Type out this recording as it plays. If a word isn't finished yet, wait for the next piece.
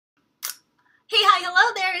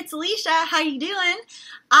it's Alycia. How you doing?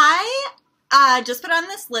 I just put on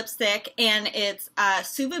this lipstick, and it's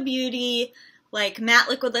Suva Beauty like matte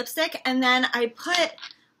liquid lipstick, and then I put,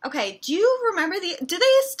 okay, do you remember do they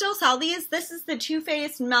still sell these? This is the Too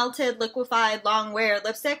Faced Melted Liquefied Long Wear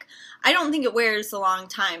Lipstick. I don't think it wears a long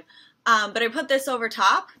time, but I put this over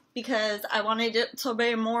top because I wanted it to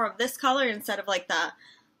be more of this color instead of like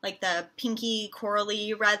the pinky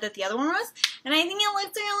corally red that the other one was, and I think it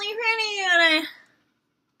looks really pretty, and I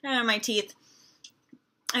got it on my teeth.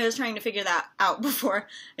 I was trying to figure that out before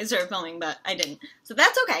I started filming, but I didn't, so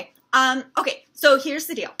that's okay. Okay, so here's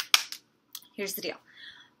the deal.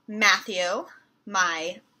 Matthew,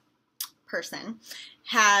 my person,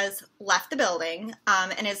 has left the building,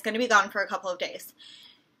 and is going to be gone for a couple of days.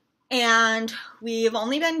 And we've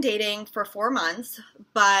only been dating for 4 months,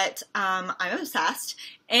 but I'm obsessed,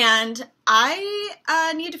 and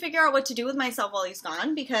I need to figure out what to do with myself while he's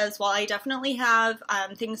gone, because while I definitely have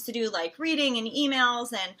things to do like reading and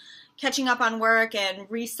emails and catching up on work and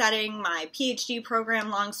resetting my PhD program,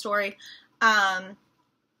 long story, I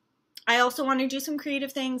also want to do some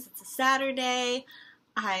creative things. It's a Saturday.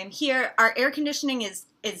 I'm here. Our air conditioning is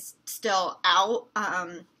still out.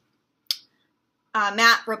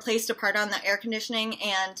 Matt replaced a part on the air conditioning,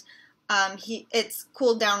 and it's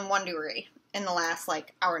cooled down 1 degree in the last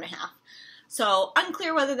like hour and a half. So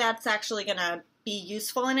unclear whether that's actually going to be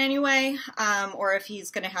useful in any way, or if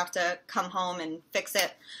he's going to have to come home and fix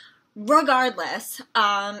it. Regardless,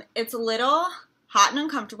 it's a little hot and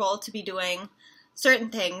uncomfortable to be doing certain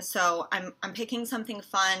things, so I'm picking something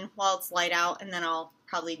fun while it's light out, and then I'll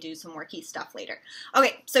probably do some worky stuff later.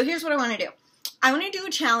 Okay, so here's what I want to do. I want to do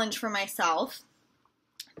a challenge for myself,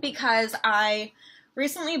 because I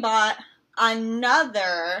recently bought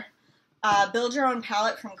another Build Your Own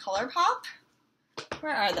palette from ColourPop.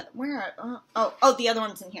 Oh, the other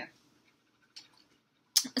one's in here.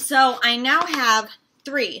 So I now have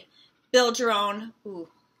 3 Build Your Own,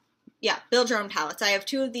 Build Your Own palettes. I have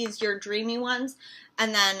 2 of these Your Dreamy ones,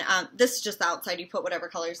 and then this is just the outside. You put whatever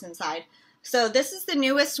colors inside. So this is the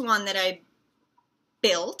newest one that I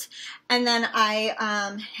built, and then I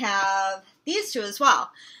have these 2 as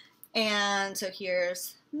well. And so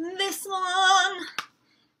here's this one,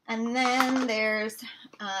 and then there's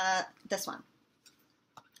this one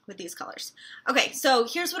with these colors. Okay, so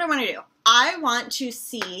here's what I want to do. I want to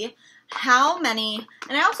see how many,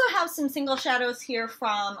 and I also have some single shadows here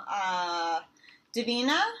from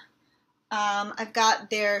Devinah. I've got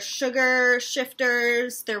their sugar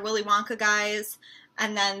shifters, their Willy Wonka guys,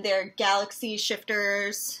 and then their galaxy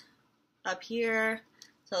shifters up here.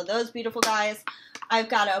 So those beautiful guys. I've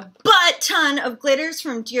got a butt ton of glitters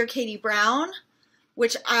from Dear Katie Brown,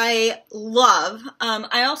 which I love.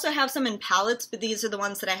 I also have some in palettes, but these are the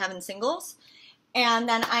ones that I have in singles. And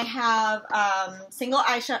then I have single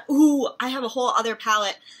eyeshadow. Ooh, I have a whole other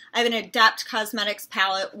palette. I have an Devinah Cosmetics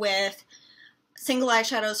palette with single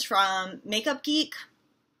eyeshadows from Makeup Geek.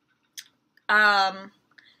 Not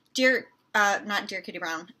Dear Katie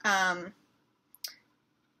Brown.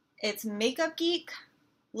 It's Makeup Geek,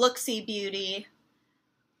 Looksy Beauty,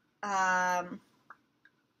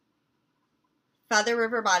 Feather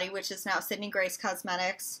River Body, which is now Sydney Grace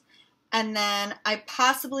Cosmetics, and then I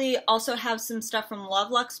possibly also have some stuff from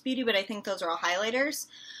Love Luxe Beauty, but I think those are all highlighters.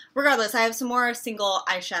 Regardless, I have some more single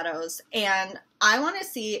eyeshadows, and I want to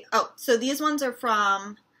see, so these ones are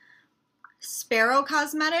from Sparrow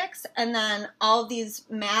Cosmetics, and then all these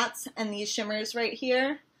mattes and these shimmers right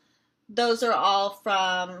here, those are all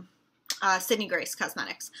from Sydney Grace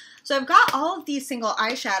Cosmetics. So I've got all of these single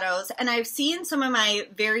eyeshadows, and I've seen some of my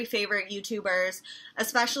very favorite YouTubers,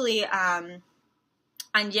 especially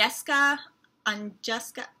Alycia.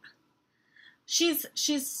 She's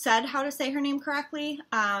said how to say her name correctly.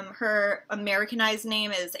 Her Americanized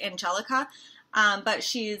name is Angelica, but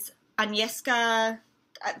she's Alycia.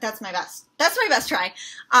 That's my best try.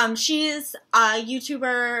 She's a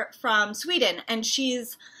YouTuber from Sweden, and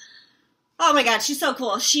she's, oh my god, she's so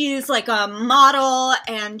cool. She's like a model,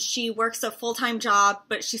 and she works a full-time job,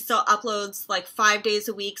 but she still uploads like 5 days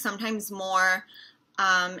a week, sometimes more.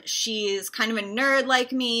 She's kind of a nerd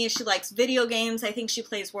like me. She likes video games. I think she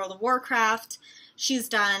plays World of Warcraft. She's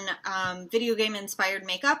done video game inspired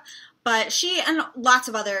makeup, but she and lots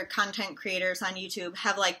of other content creators on YouTube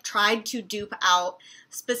have like tried to dupe out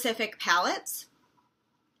specific palettes.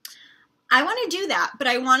 I want to do that, but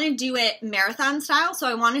I want to do it marathon style, so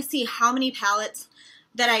I want to see how many palettes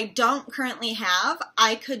that I don't currently have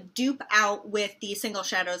I could dupe out with the single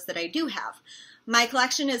shadows that I do have. My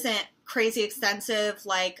collection isn't crazy extensive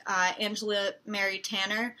like Angela Mary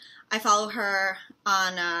Tanner. I follow her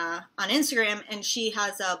on Instagram, and she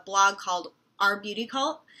has a blog called our beauty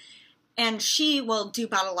cult, and she will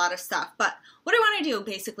dupe out a lot of stuff. But what I want to do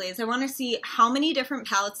basically is I want to see how many different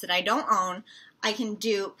palettes that I don't own I can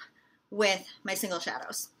dupe with my single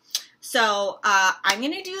shadows. So I'm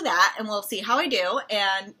going to do that, and we'll see how I do,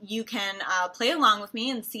 and you can play along with me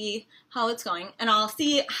and see how it's going. And I'll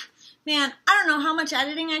see, man, I don't know how much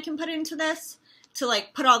editing I can put into this to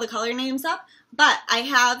like put all the color names up, but I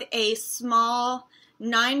have a small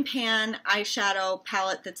 9-pan eyeshadow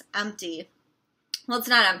palette that's empty. Well, it's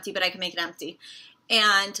not empty, but I can make it empty.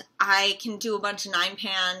 And I can do a bunch of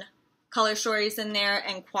 9-pan color stories in there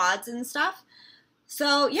and quads and stuff.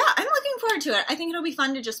 So yeah, I'm looking forward to it. I think it'll be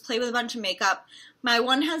fun to just play with a bunch of makeup. My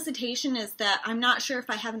one hesitation is that I'm not sure if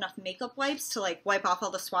I have enough makeup wipes to like wipe off all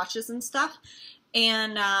the swatches and stuff.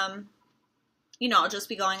 And, you know, I'll just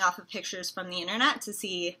be going off of pictures from the internet to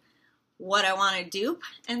see what I want to dupe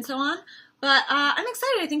and so on. But I'm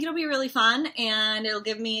excited. I think it'll be really fun, and it'll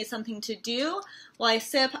give me something to do while I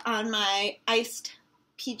sip on my iced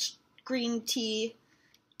peach green tea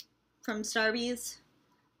from Starbucks,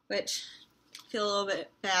 which I feel a little bit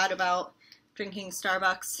bad about drinking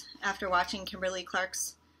Starbucks after watching Kimberly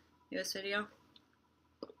Clark's newest video.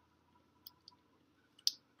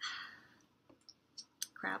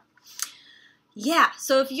 Crap. Yeah,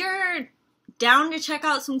 so if you're down to check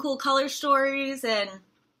out some cool color stories and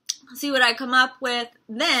see what I come up with,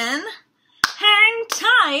 then hang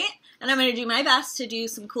tight, and I'm going to do my best to do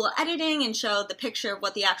some cool editing and show the picture of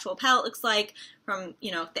what the actual palette looks like from,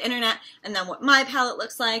 you know, the internet, and then what my palette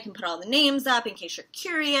looks like, and put all the names up in case you're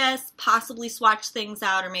curious, possibly swatch things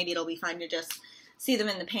out, or maybe it'll be fun to just see them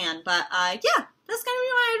in the pan. But yeah, that's going to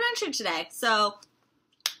be my adventure today. So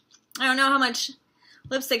I don't know how much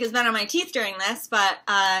lipstick has been on my teeth during this, but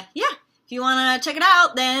yeah, if you want to check it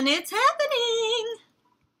out, then it's happening.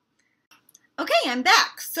 Okay, I'm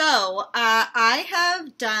back. So I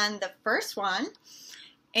have done the first one,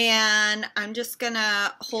 and I'm just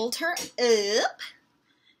gonna hold her up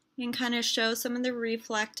and kind of show some of the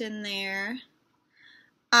reflect in there.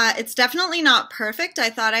 It's definitely not perfect.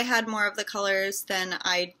 I thought I had more of the colors than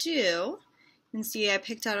I do. You can see I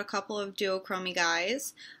picked out a couple of duochrome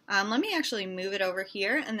guys. Let me actually move it over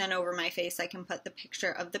here, and then over my face I can put the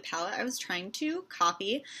picture of the palette I was trying to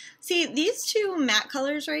copy. See, these two matte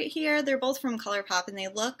colors right here, they're both from ColourPop, and they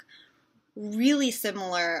look really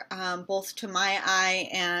similar, both to my eye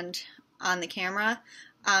and on the camera.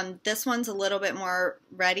 This one's a little bit more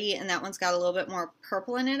reddy, and that one's got a little bit more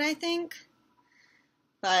purple in it, I think.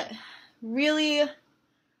 But really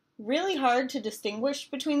hard to distinguish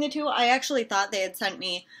between the two. I actually thought they had sent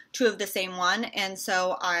me two of the same one, and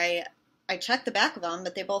so I checked the back of them,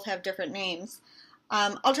 but they both have different names.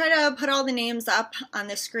 I'll try to put all the names up on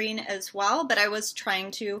the screen as well, but I was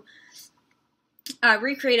trying to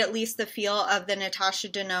recreate at least the feel of the Natasha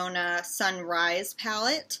Denona Sunrise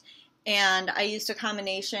palette, and I used a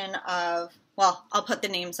combination of, well, I'll put the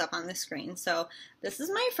names up on the screen. So this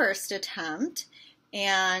is my first attempt,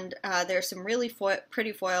 and there's some really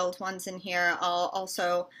pretty foiled ones in here. I'll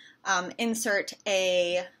also insert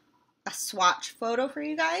a swatch photo for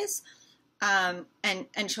you guys and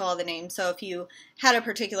show all the names. So if you had a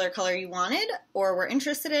particular color you wanted or were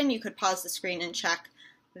interested in, you could pause the screen and check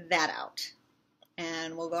that out.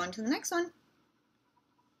 And we'll go on to the next one.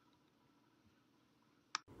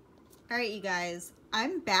 Alright, you guys,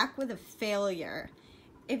 I'm back with a failure.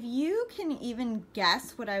 If you can even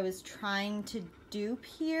guess what I was trying to dupe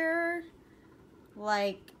here,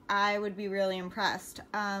 like, I would be really impressed.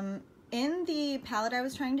 In the palette I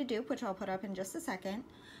was trying to dupe, which I'll put up in just a second,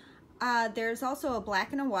 there's also a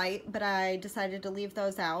black and a white, but I decided to leave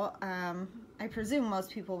those out. I presume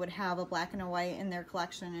most people would have a black and a white in their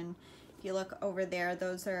collection, and if you look over there,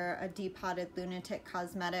 those are a Depotted Lunatic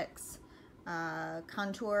Cosmetics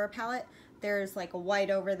contour palette. There's like a white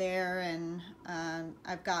over there, and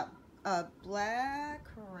I've got a black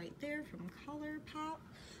right there from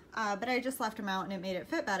ColourPop, but I just left them out and it made it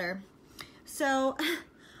fit better. So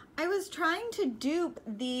I was trying to dupe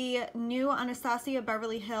the new Anastasia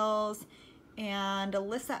Beverly Hills and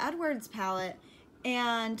Alyssa Edwards palette,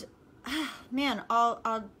 and man,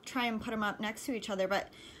 I'll try and put them up next to each other, but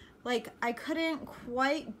like I couldn't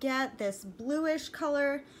quite get this bluish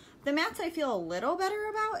color. The mattes I feel a little better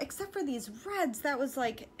about, except for these reds. That was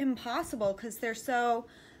like impossible because they're so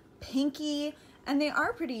pinky, and they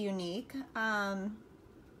are pretty unique.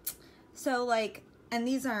 So like, and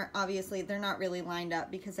these aren't, obviously, they're not really lined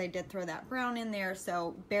up because I did throw that brown in there,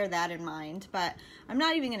 so bear that in mind. But I'm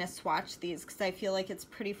not even going to swatch these because I feel like it's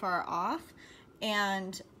pretty far off.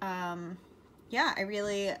 And yeah, I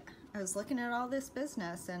was looking at all this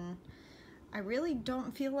business, and I really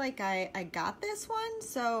don't feel like I got this one,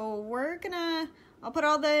 so I'll put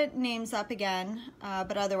all the names up again,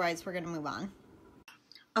 but otherwise we're gonna move on.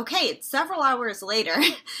 Okay, it's several hours later,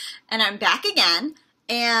 and I'm back again,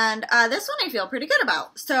 and this one I feel pretty good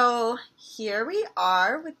about. So here we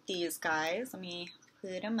are with these guys. Let me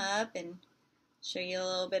put them up and show you a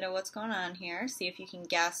little bit of what's going on here. See if you can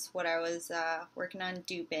guess what I was working on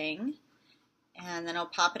duping. And then I'll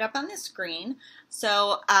pop it up on the screen.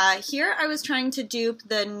 So here I was trying to dupe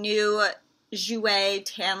the new Jouer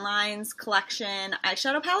Tan Lines Collection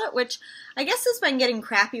eyeshadow palette, which I guess has been getting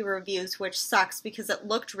crappy reviews, which sucks because it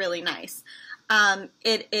looked really nice.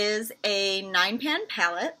 It is a 9-pan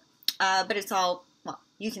palette, but it's all, well,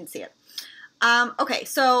 you can see it. Okay,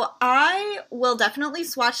 so I will definitely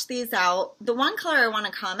swatch these out. The one color I want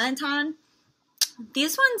to comment on,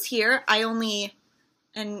 these ones here,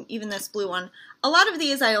 and even this blue one, a lot of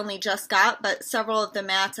these I only just got, but several of the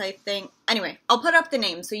mattes I think, anyway, I'll put up the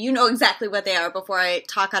names so you know exactly what they are before I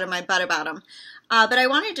talk out of my butt about them. But I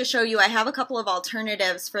wanted to show you, I have a couple of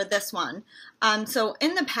alternatives for this one. So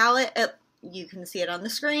in the palette, you can see it on the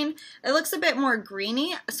screen, it looks a bit more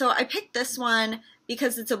greeny, so I picked this one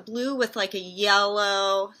because it's a blue with like a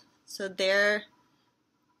yellow, so there,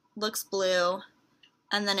 looks blue,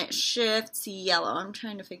 and then it shifts yellow. I'm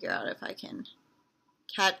trying to figure out if I can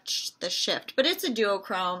catch the shift, but it's a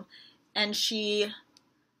duochrome, and she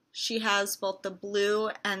has both the blue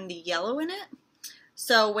and the yellow in it,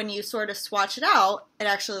 so when you sort of swatch it out, it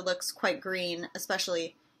actually looks quite green,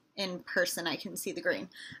 especially in person I can see the green.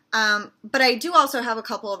 But I do also have a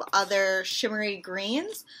couple of other shimmery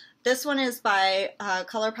greens. This one is by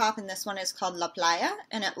ColourPop, and this one is called La Playa,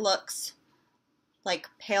 and it looks like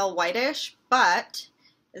pale whitish, but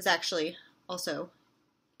is actually also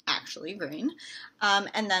green.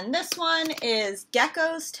 And then this one is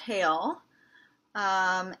Gecko's Tail,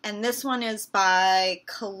 and this one is by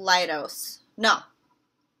Cleona.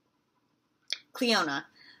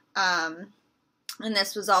 And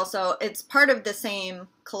this was also, it's part of the same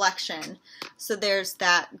collection, so there's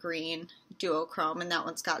that green duochrome, and that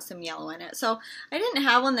one's got some yellow in it. So I didn't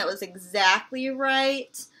have one that was exactly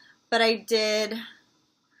right, but I did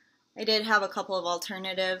have a couple of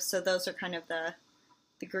alternatives, so those are kind of the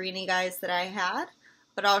greeny guys that I had.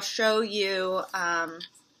 But I'll show you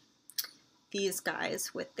these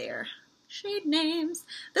guys with their shade names.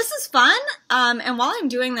 This is fun, and while I'm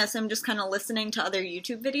doing this, I'm just kind of listening to other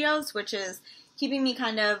YouTube videos, which is keeping me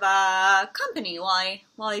kind of company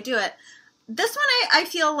while I do it. This one I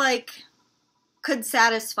feel like could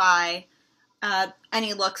satisfy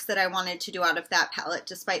any looks that I wanted to do out of that palette,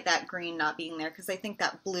 despite that green not being there, because I think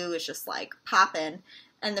that blue is just like poppin',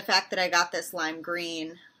 and the fact that I got this lime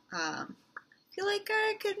green, I feel like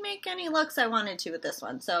I could make any looks I wanted to with this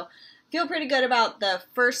one. So I feel pretty good about the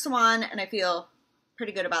first one, and I feel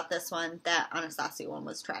pretty good about this one. That Anastasia one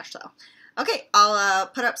was trash though. Okay, I'll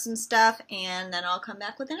put up some stuff, and then I'll come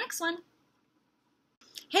back with the next one.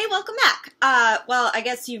 Hey, welcome back. Well, I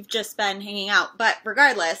guess you've just been hanging out, but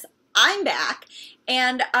regardless, I'm back,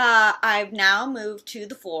 and I've now moved to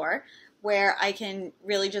the floor where I can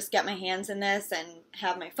really just get my hands in this and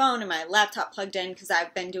have my phone and my laptop plugged in, because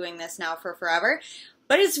I've been doing this now for forever.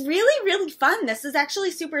 But it's really, really fun. This is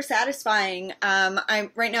actually super satisfying.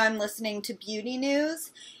 Right now I'm listening to beauty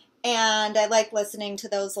news, and I like listening to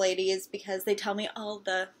those ladies because they tell me all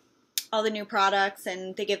the new products,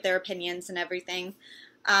 and they give their opinions and everything.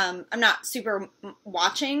 I'm not super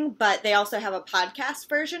watching, but they also have a podcast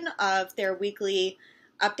version of their weekly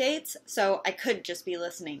updates, so I could just be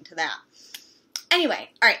listening to that. Anyway,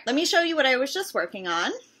 all right, let me show you what I was just working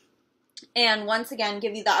on, and once again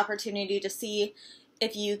give you the opportunity to see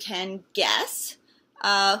if you can guess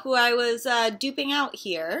who I was duping out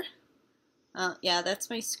here. Yeah,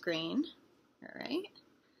 that's my screen. All right,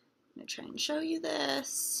 I'm going to try and show you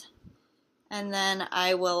this, and then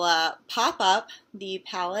I will pop up the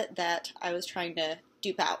palette that I was trying to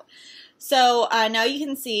dupe out. So now you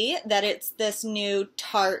can see that it's this new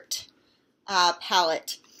Tarte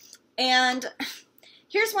palette. And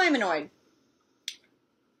here's why I'm annoyed.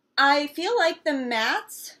 I feel like the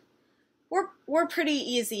mattes were pretty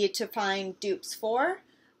easy to find dupes for,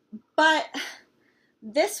 but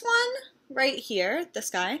this one right here, this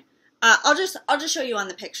guy, I'll just show you on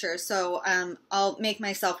the picture, so I'll make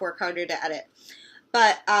myself work harder to edit.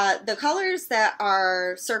 But the colors that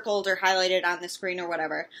are circled or highlighted on the screen or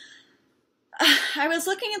whatever, I was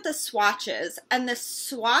looking at the swatches, and the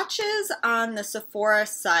swatches on the Sephora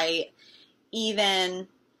site even,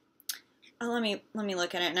 let me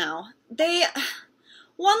look at it now.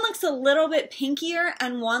 one looks a little bit pinkier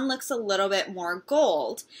and one looks a little bit more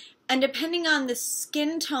gold. And depending on the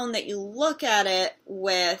skin tone that you look at it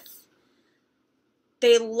with,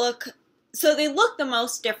 they look the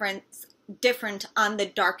most different on the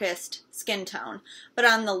darkest skin tone. But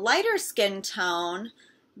on the lighter skin tone,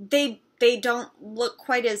 they don't look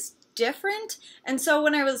quite as different. And so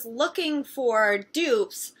when I was looking for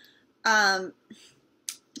dupes,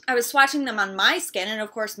 I was swatching them on my skin, and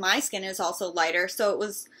of course my skin is also lighter, so it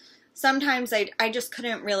was sometimes I just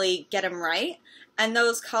couldn't really get them right. And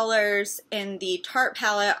those colors in the Tarte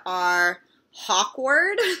palette are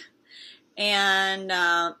Hawkward and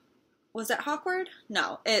was it Hawkward?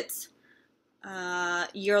 No, it's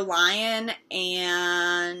Your Lion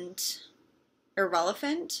and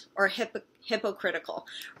Irrelevant or Hypocritical.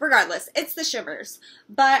 Regardless, it's the shimmers.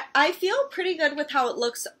 But I feel pretty good with how it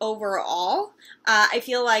looks overall. I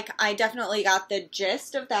feel like I definitely got the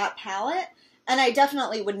gist of that palette, and I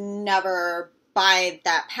definitely would never buy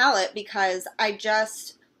that palette because I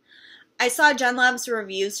saw Jen Love's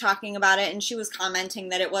reviews talking about it, and she was commenting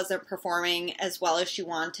that it wasn't performing as well as she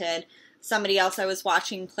wanted. Somebody else I was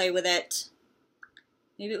watching play with it,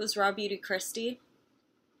 maybe it was Raw Beauty Christie,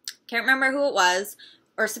 can't remember who it was,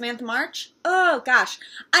 or Samantha March. Oh gosh,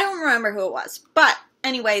 I don't remember who it was. But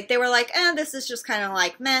anyway, they were like, this is just kind of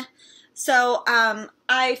like meh. So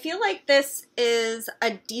I feel like this is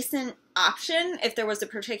a decent option if there was a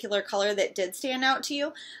particular color that did stand out to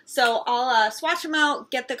you. So I'll swatch them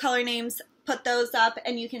out, get the color names, put those up,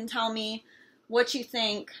 and you can tell me what you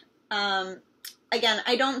think. Again,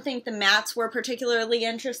 I don't think the mattes were particularly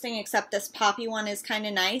interesting, except this poppy one is kind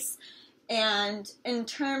of nice. And in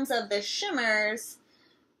terms of the shimmers,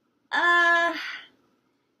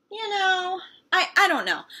 you know, I don't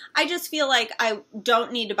know. I just feel like I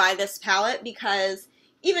don't need to buy this palette because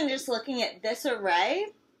even just looking at this array,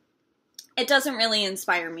 it doesn't really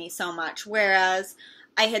inspire me so much. Whereas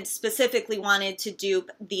I had specifically wanted to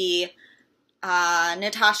dupe the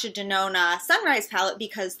Natasha Denona Sunrise palette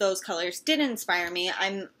because those colors did inspire me.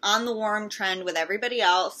 I'm on the warm trend with everybody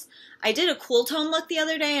else. I did a cool tone look the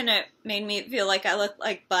other day and it made me feel like I looked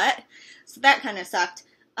like butt. So that kind of sucked.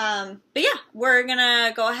 But yeah, we're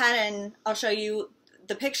gonna go ahead and I'll show you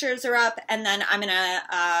the pictures are up, and then I'm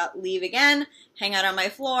gonna leave again, hang out on my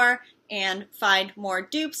floor, and find more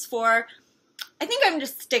dupes for, I think I'm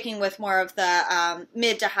just sticking with more of the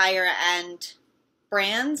mid to higher end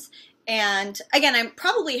brands. And again, I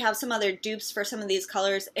probably have some other dupes for some of these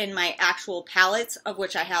colors in my actual palettes, of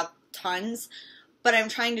which I have tons, but I'm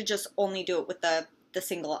trying to just only do it with the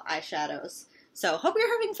single eyeshadows. So hope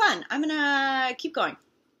you're having fun. I'm gonna keep going.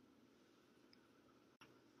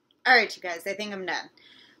 Alright you guys, I think I'm done.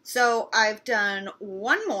 So I've done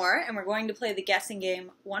one more, and we're going to play the guessing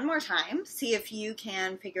game one more time. See if you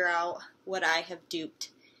can figure out what I have duped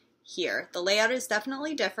here. The layout is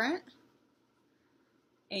definitely different.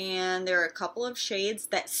 And there are a couple of shades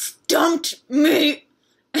that stumped me.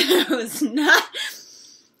 I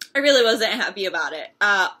really wasn't happy about it.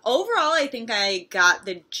 Overall, I think I got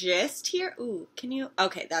the gist here. Ooh, can you?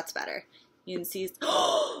 Okay, that's better. You can see.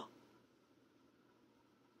 Oh!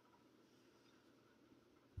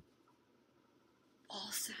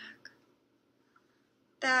 Ballsack.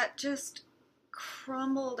 That just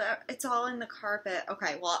crumbled out. It's all in the carpet.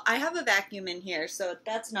 Okay, well, I have a vacuum in here, so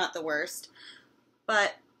that's not the worst.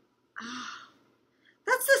 But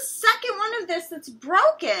that's the second one of this that's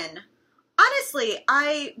broken. Honestly,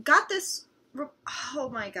 I got this. Oh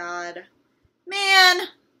my god. Man,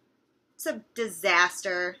 it's a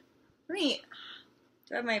disaster. Let me.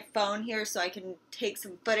 Do I have my phone here so I can take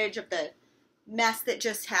some footage of the mess that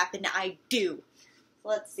just happened? I do.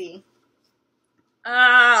 Let's see.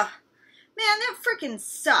 Man, that freaking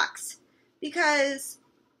sucks. Because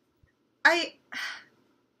I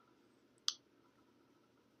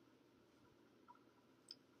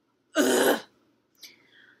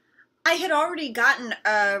had already gotten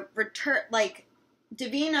a return, like,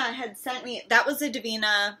 Devinah had sent me, that was a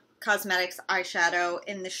Devinah Cosmetics eyeshadow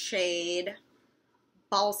in the shade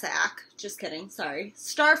Ballsack, just kidding, sorry,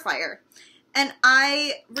 Starfire. And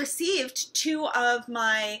I received 2 of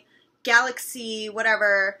my Galaxy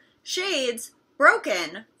whatever shades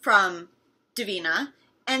broken from Devinah,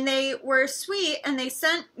 and they were sweet, and they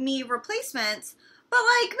sent me replacements, but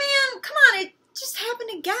like, man, come on, it just happened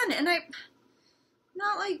again, and I'm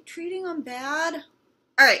not like treating them bad.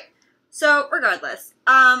 Alright, so regardless,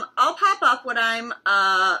 I'll pop up what I'm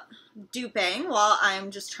duping while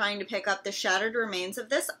I'm just trying to pick up the shattered remains of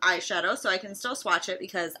this eyeshadow so I can still swatch it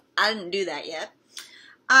because I didn't do that yet.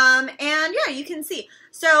 And yeah, you can see.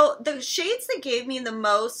 So the shades that gave me the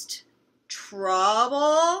most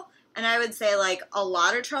trouble and I would say like a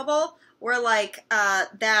lot of trouble, were like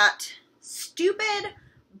that stupid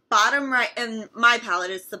bottom right, and my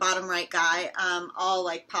palette is the bottom right guy. I'll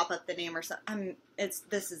like pop up the name or something.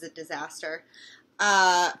 This is a disaster.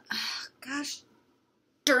 Gosh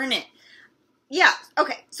darn it. Yeah,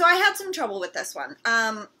 okay, so I had some trouble with this one.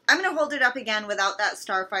 I'm going to hold it up again without that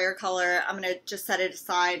Starfire color. I'm going to just set it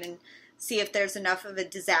aside and see if there's enough of a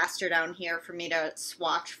disaster down here for me to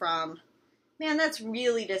swatch from. Man, that's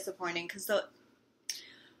really disappointing, because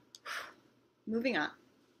moving on.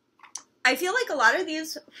 I feel like a lot of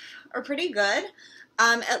these are pretty good,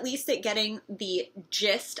 at least at getting the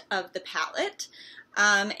gist of the palette,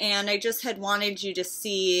 and I just had wanted you to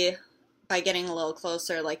see, by getting a little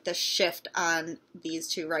closer, like the shift on these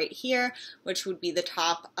two right here, which would be the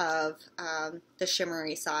top of the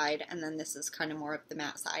shimmery side, and then this is kind of more of the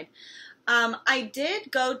matte side. I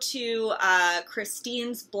did go to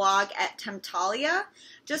Christine's blog at Temptalia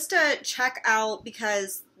just to check out,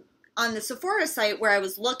 because on the Sephora site where I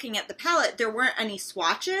was looking at the palette, there weren't any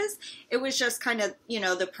swatches. It was just kind of, you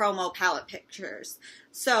know, the promo palette pictures.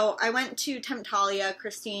 So I went to Temptalia.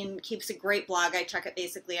 Christine keeps a great blog. I check it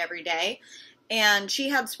basically every day. And she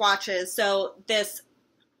had swatches. So this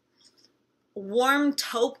warm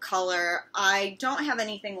taupe color, I don't have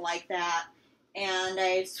anything like that. And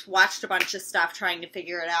I swatched a bunch of stuff trying to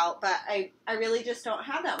figure it out, but I really just don't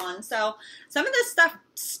have that one. So some of this stuff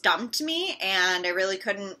stumped me, and I really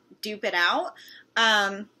couldn't dupe it out.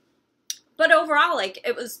 But overall, like,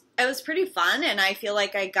 it was pretty fun, and I feel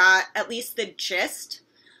like I got at least the gist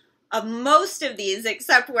of most of these,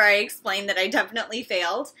 except where I explained that I definitely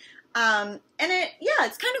failed. And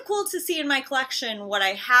it's kind of cool to see in my collection what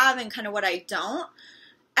I have and kind of what I don't,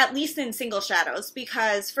 at least in single shadows,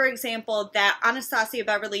 because, for example, that Anastasia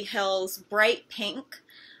Beverly Hills bright pink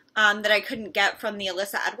that I couldn't get from the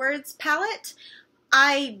Alyssa Edwards palette,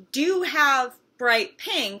 I do have bright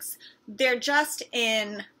pinks. They're just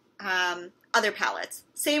in other palettes.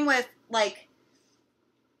 Same with, like,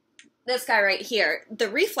 this guy right here. The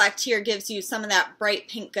Reflect here gives you some of that bright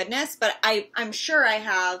pink goodness, but I'm sure I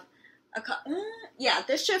have yeah,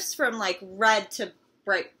 this shifts from, like, red to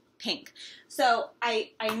bright pink. So I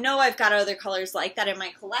know I've got other colors like that in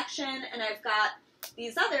my collection, and I've got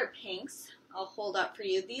these other pinks I'll hold up for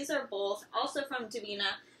you. These are both also from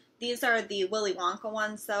Devinah. These are the Willy Wonka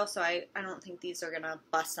ones though, so I don't think these are gonna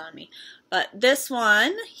bust on me. But this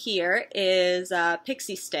one here is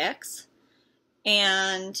Pixie Sticks,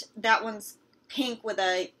 and that one's pink with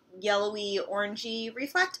a yellowy orangey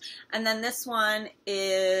reflect, and then this one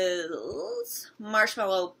is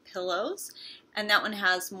Marshmallow Pillows, and that one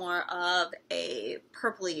has more of a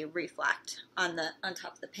purpley reflect on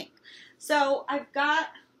top of the pink. So I've got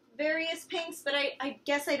various pinks, but I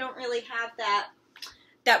guess I don't really have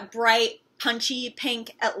that bright, punchy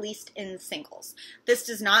pink, at least in singles. This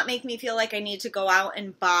does not make me feel like I need to go out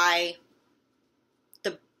and buy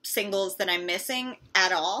the singles that I'm missing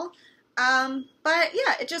at all. But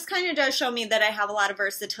yeah, it just kind of does show me that I have a lot of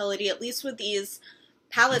versatility, at least with these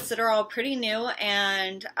palettes that are all pretty new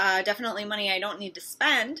and definitely money I don't need to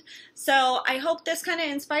spend. So I hope this kind of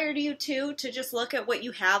inspired you too, to just look at what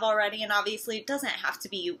you have already, and obviously it doesn't have to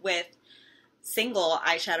be with single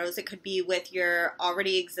eyeshadows. It could be with your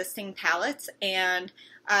already existing palettes, and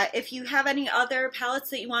if you have any other palettes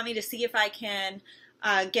that you want me to see if I can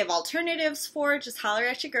give alternatives for, just holler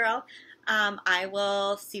at your girl. I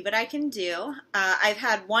will see what I can do. I've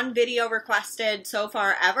had one video requested so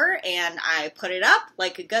far ever, and I put it up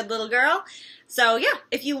like a good little girl. So yeah,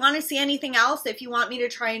 if you want to see anything else, if you want me to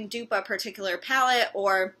try and dupe a particular palette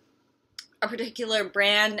or a particular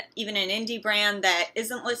brand, even an indie brand that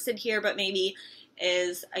isn't listed here but maybe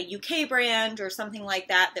is a UK brand or something like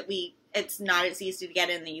that, it's not as easy to get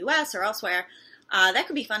in the US or elsewhere, that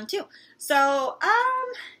could be fun too. So,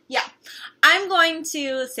 yeah, I'm going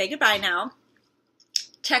to say goodbye now,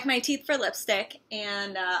 check my teeth for lipstick,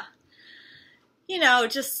 and, you know,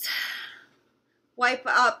 just wipe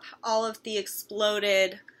up all of the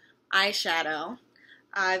exploded eyeshadow.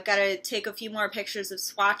 I've got to take a few more pictures of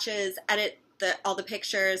swatches, edit all the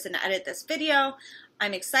pictures, and edit this video.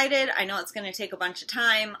 I'm excited. I know it's going to take a bunch of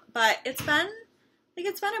time, but it's been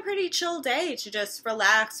a pretty chill day to just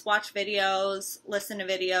relax, watch videos, listen to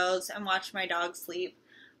videos, and watch my dog sleep.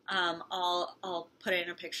 I'll put in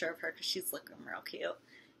a picture of her because she's looking real cute.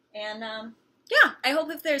 And yeah, I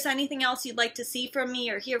hope if there's anything else you'd like to see from me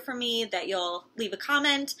or hear from me, that you'll leave a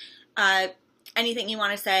comment. Anything you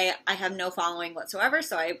want to say, I have no following whatsoever,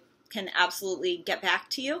 so I can absolutely get back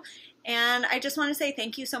to you. And I just want to say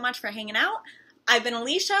thank you so much for hanging out. I've been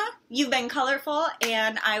Alycia, you've been colorful,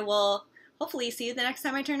 and I will hopefully see you the next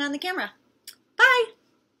time I turn on the camera. Bye!